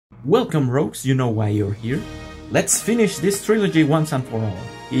Welcome, rogues, you know why you're here. Let's finish this trilogy once and for all.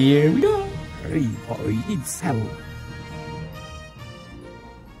 Here we go!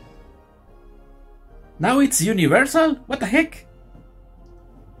 Now it's Universal? What the heck?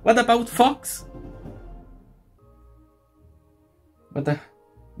 What about Fox? What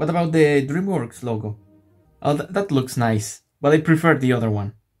about the Dreamworks logo? Oh, that looks nice, but I prefer the other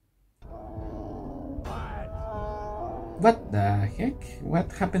one. What the heck?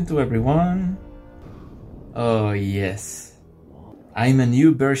 What happened to everyone? Oh yes, I'm a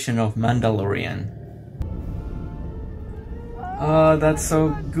new version of Mandalorian. Oh, that's so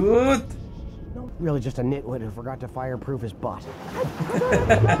good! Really just a nitwit who forgot to fireproof his butt.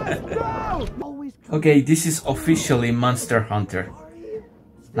 Okay, this is officially Monster Hunter.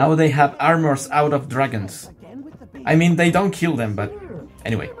 Now they have armors out of dragons. I mean, they don't kill them, but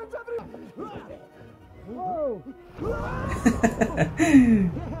anyway.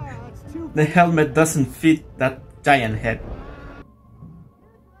 The helmet doesn't fit that giant head.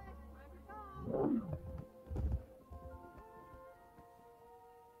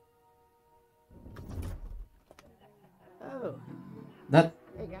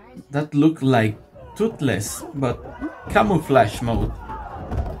 That looked like Toothless, but camouflage mode.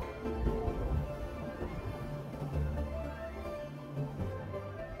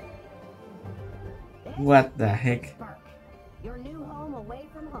 What the heck? Your new home away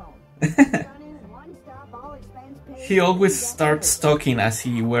from home. He always starts talking as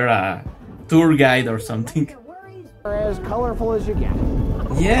he were a tour guide or something. As colorful as you get.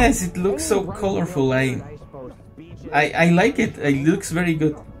 Yes, it looks so colorful. I like it. It looks very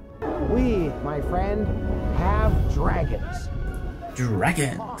good. We, my friend, have dragons.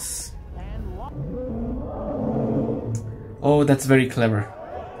 Dragons. Oh, that's very clever.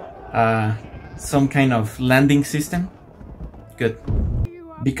 Some kind of landing system. Good.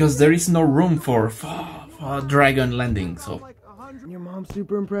 Because there is no room for dragon landing, so. Your mom's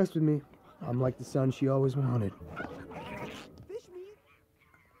super impressed with me. I'm like the son she always wanted.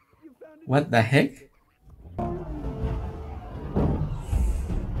 What the heck?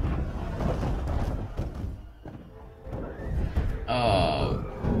 Oh.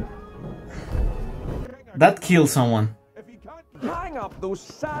 That killed someone. Hang up those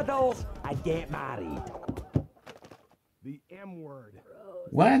saddles and get married. The M word.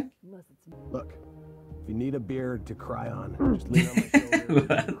 What? Look, if you need a beard to cry on, just lean on my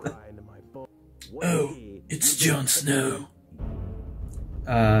shoulder and cry into my book. Oh, it's Jon Snow.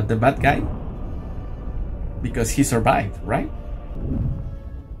 The bad guy? Because he survived, right?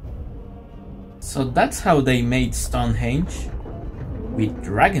 So that's how they made Stonehenge? With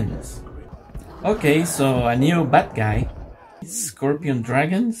dragons. Okay, so a new bad guy. Scorpion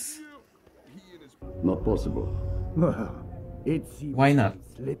dragons? Not possible. Why not?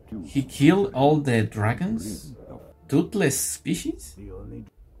 He killed all the dragons? Toothless species?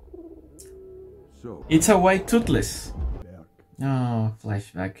 It's a white toothless. Oh,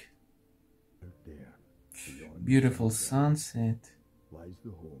 flashback. Beautiful sunset.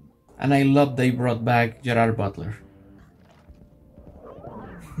 And I love they brought back Gerard Butler.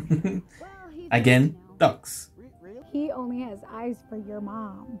 Again, ducks. He only has eyes for your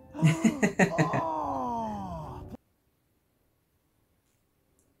mom.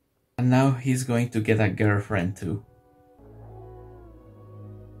 And now he's going to get a girlfriend too.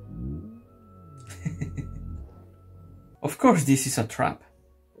 Of course, this is a trap.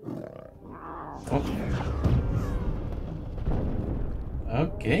 Oh.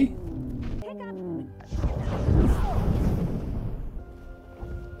 Okay.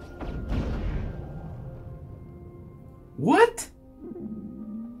 What?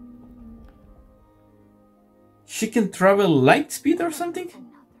 She can travel light speed or something?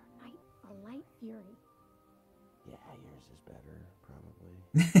 A light fury. Yeah, yours is better, probably.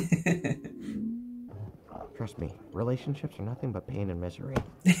 Trust me, relationships are nothing but pain and misery.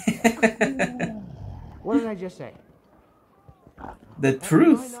 What did I just say? The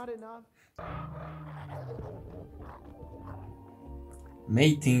truth.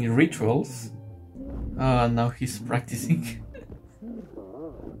 Mating rituals. Oh, now he's practicing.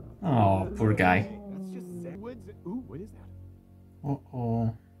 Oh, poor guy.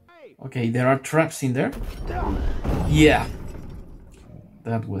 Uh-oh. Okay, there are traps in there. Yeah.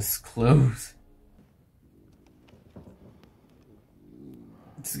 That was close.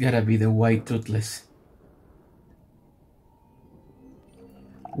 It's gotta be the white toothless.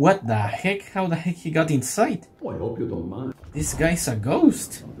 What the heck? How the heck he got inside? Oh, I hope you don't mind. This guy's a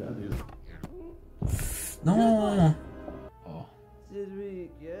ghost. No. Oh. Did we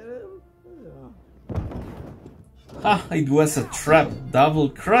get him? Ah, it was a trap. Double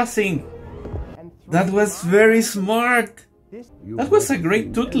crossing. That was very smart. That was a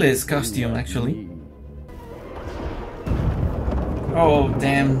great Toothless costume, actually. Oh,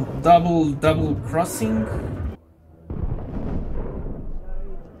 damn. Double crossing.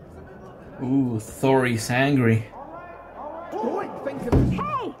 Ooh, Thor is angry.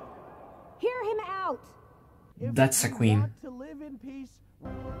 Hey! Hear him out! That's a queen.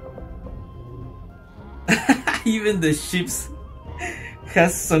 Even the ships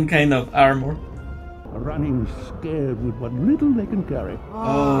has some kind of armor. Running scared with what little they can carry.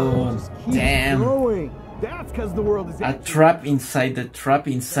 Oh, damn. That's because the world is A trap inside the trap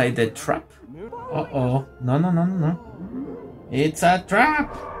inside the trap. Uh-oh. No. It's a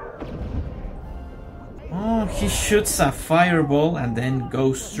trap. Oh, he shoots a fireball and then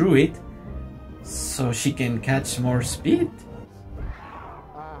goes through it so she can catch more speed.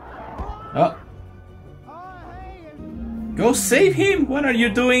 Oh. Go save him! What are you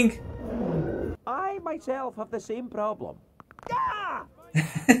doing? I myself have the same problem. Ah!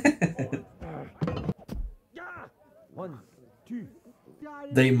 One, two.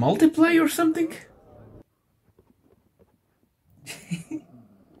 They multiply or something?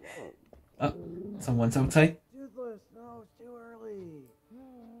 Oh, someone's outside. No, it's too early.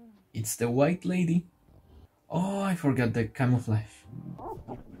 It's the white lady. Oh, I forgot the camouflage.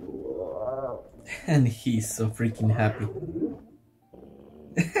 And he's so freaking happy.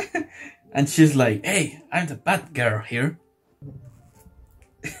 And she's like, hey, I'm the bad girl here.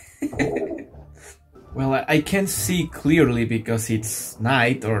 Well, I can't see clearly because it's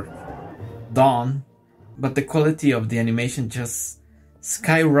night or dawn, but the quality of the animation just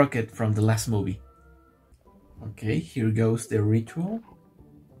skyrocketed from the last movie. Okay, here goes the ritual.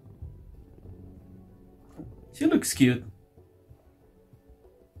 She looks cute.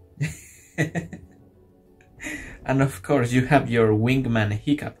 And of course you have your wingman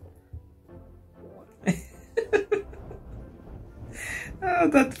Hiccup. Oh,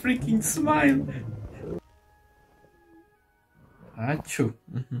 that freaking smile. Achoo.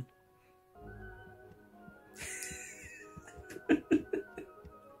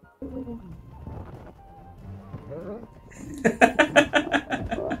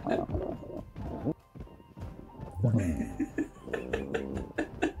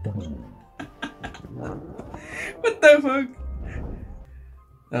 What the fuck?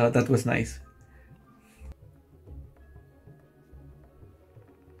 Oh, that was nice.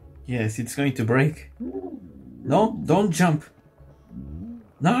 Yes, it's going to break. No, don't jump.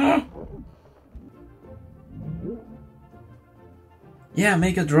 No! Yeah,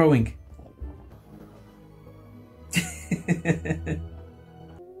 make a drawing.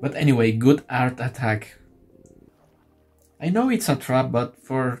 But anyway, good art attack. I know it's a trap, but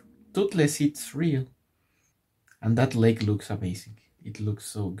for Toothless it's real. And that lake looks amazing. It looks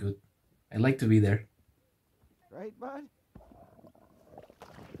so good. I like to be there. Right, bud?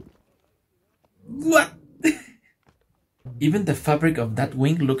 What? Even the fabric of that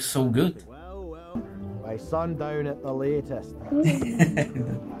wing looks so good. Well. By sundown at the latest.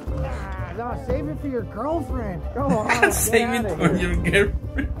 No, save it for your girlfriend. Go on. Save it for your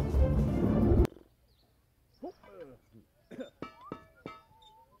girlfriend.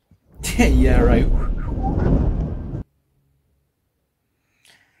 Yeah, right.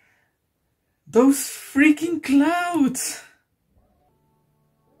 Those freaking clouds!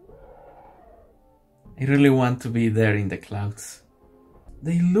 I really want to be there in the clouds.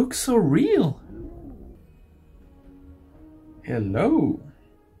 They look so real. Hello.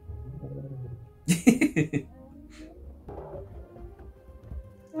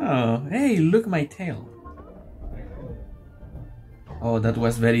 Oh, hey, look my tail. Oh, that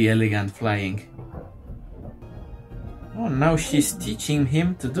was very elegant flying. Oh, now she's teaching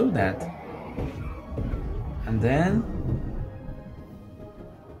him to do that. And then...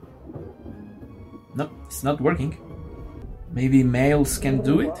 Nope, it's not working. Maybe males can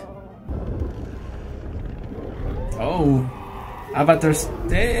do it? Oh, Avatar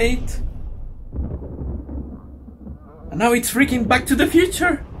State! And now it's freaking Back to the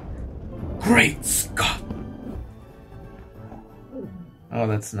Future! Great Scott! Oh,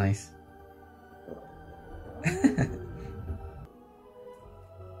 that's nice.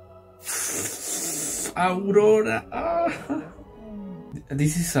 Aurora! Ah.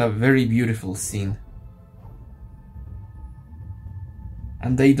 This is a very beautiful scene.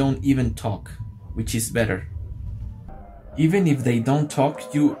 And they don't even talk, which is better. Even if they don't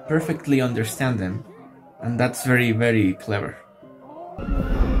talk, you perfectly understand them. And that's very, very clever.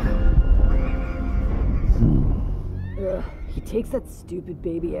 Ugh, he takes that stupid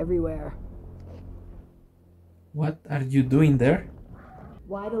baby everywhere. What are you doing there?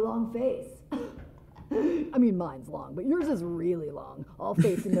 Why the long face? I mean, mine's long, but yours is really long. All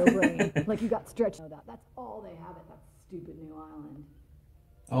face and no brain. Like you got stretched. That's all they have at that stupid new island.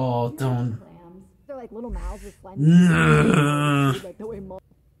 Oh, don't. Clams. They're like little mouths with slimy. No. Like the way mom.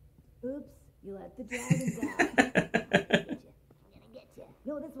 Oops, you let the dragons out. I'm gonna get you.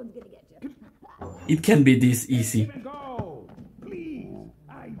 No, this one's gonna get you. It can be this easy. Go! Please,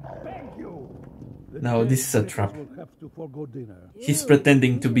 I beg you. No, this is a trap. Will have to forgo dinner. She's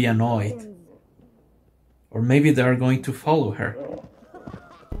pretending to be annoyed. Or maybe they are going to follow her.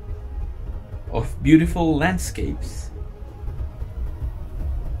 Of beautiful landscapes.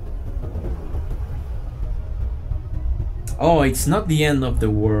 Oh, it's not the end of the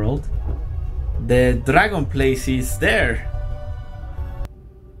world. The dragon place is there.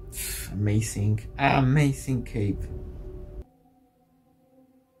 Amazing, amazing cave.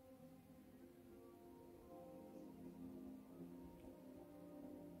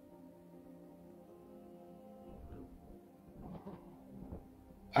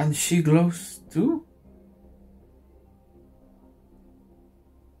 And she glows too?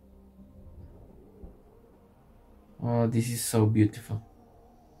 Oh, this is so beautiful.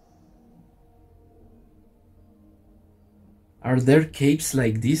 Are there caves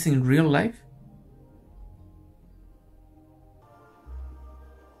like this in real life?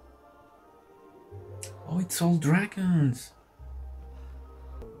 Oh, it's all dragons.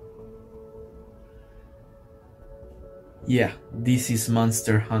 Yeah, this is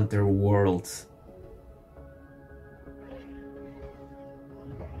Monster Hunter Worlds.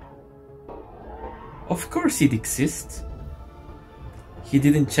 Of course it exists. He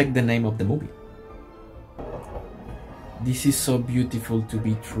didn't check the name of the movie. This is so beautiful to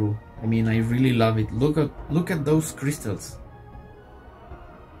be true. I mean, I really love it. Look at those crystals.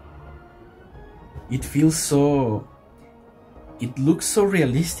 It feels so... It looks so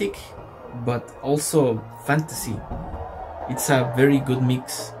realistic, but also fantasy. It's a very good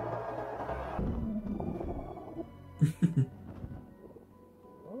mix.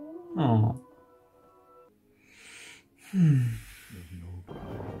 Oh.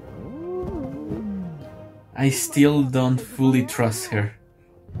 I still don't fully trust her.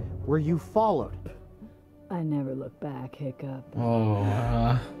 Were you followed? I never look back, Hiccup.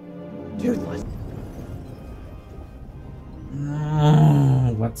 Oh. Toothless.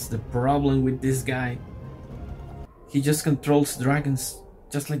 No, what's the problem with this guy? He just controls dragons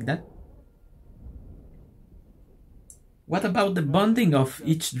just like that? What about the bonding of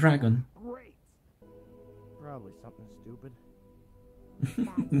each dragon? Great. Probably something stupid. That's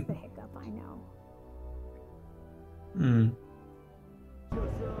the Hiccup I know.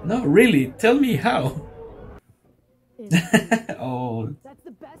 No, really, tell me how. Oh. That's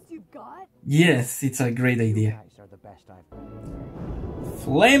the best you've got? Yes, it's a great idea. You guys are the best I've...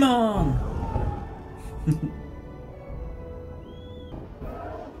 Flame on!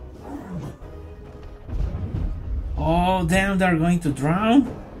 Oh, damn, they're going to drown?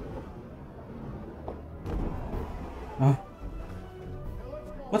 Oh.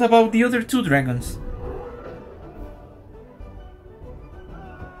 What about the other two dragons?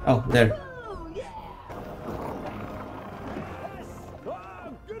 Oh, there.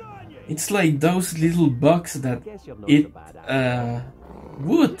 It's like those little bugs that eat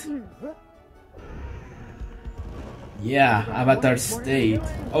wood. Yeah, Avatar State.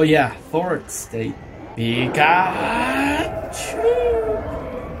 Oh yeah, Fourth State. Pikachu!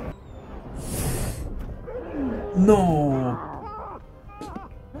 No!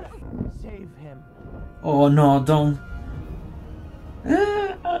 Save him. Oh no, don't.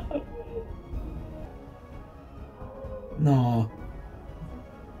 No.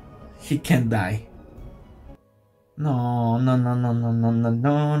 He can't die. No, no, no, no, no, no, no,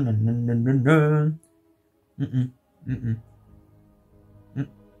 no, no, no, no, no, no. Mm-mm, mm-mm.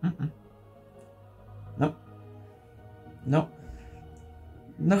 Mm-mm. No. No.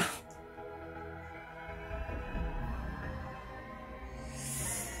 No.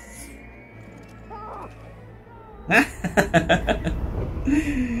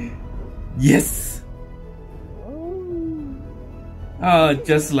 Yes. Oh,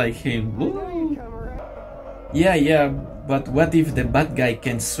 just like him. Ooh. Yeah, yeah, but what if the bad guy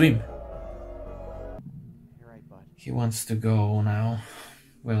can swim? You're right, bud. He wants to go now.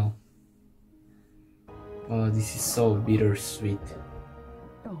 Well. Oh, this is so bittersweet.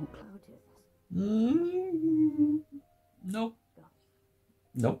 Don't. Nope.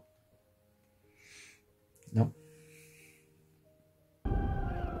 Nope. Nope.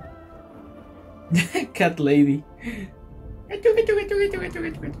 Cat lady.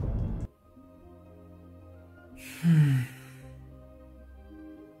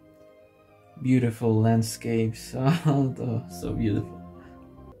 Beautiful landscapes. Oh, so beautiful.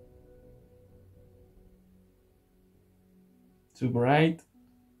 Too bright.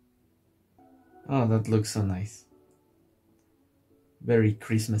 Oh, that looks so nice. Very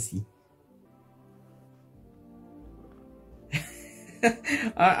Christmassy.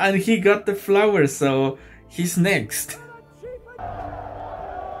 And he got the flowers, so he's next.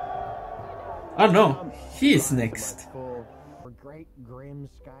 Oh no, he is next. Were great grim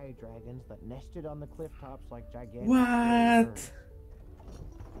sky dragons that nested on the cliff tops like gigantic. What?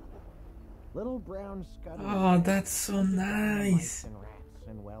 Little brown scuttle. Oh, that's so nice. And rats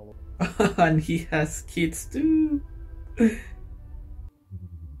and well. And he has kids too.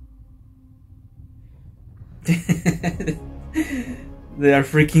 They are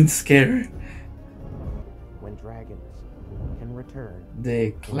freaking scared. When dragons can return.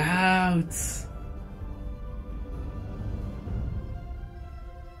 The clouds.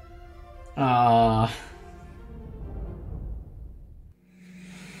 Ah.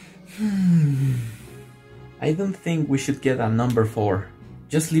 I don't think we should get a number 4.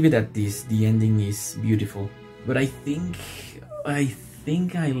 Just leave it at this. The ending is beautiful. But I think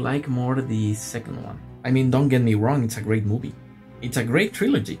I like more the second one. I mean, don't get me wrong, it's a great movie. It's a great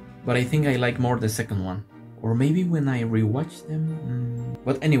trilogy, but I think I like more the second one. Or maybe when I rewatch them.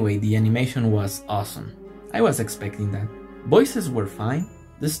 But anyway, the animation was awesome. I was expecting that. Voices were fine.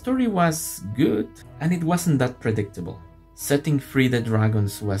 The story was good, and it wasn't that predictable. Setting free the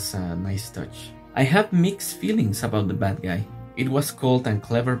dragons was a nice touch. I have mixed feelings about the bad guy. It was cold and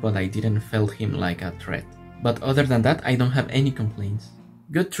clever, but I didn't feel him like a threat. But other than that, I don't have any complaints.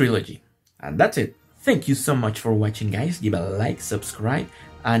 Good trilogy. And that's it. Thank you so much for watching, guys. Give a like, subscribe,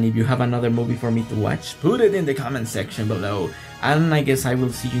 and if you have another movie for me to watch, put it in the comment section below. And I guess I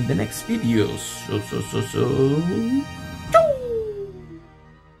will see you in the next video. So.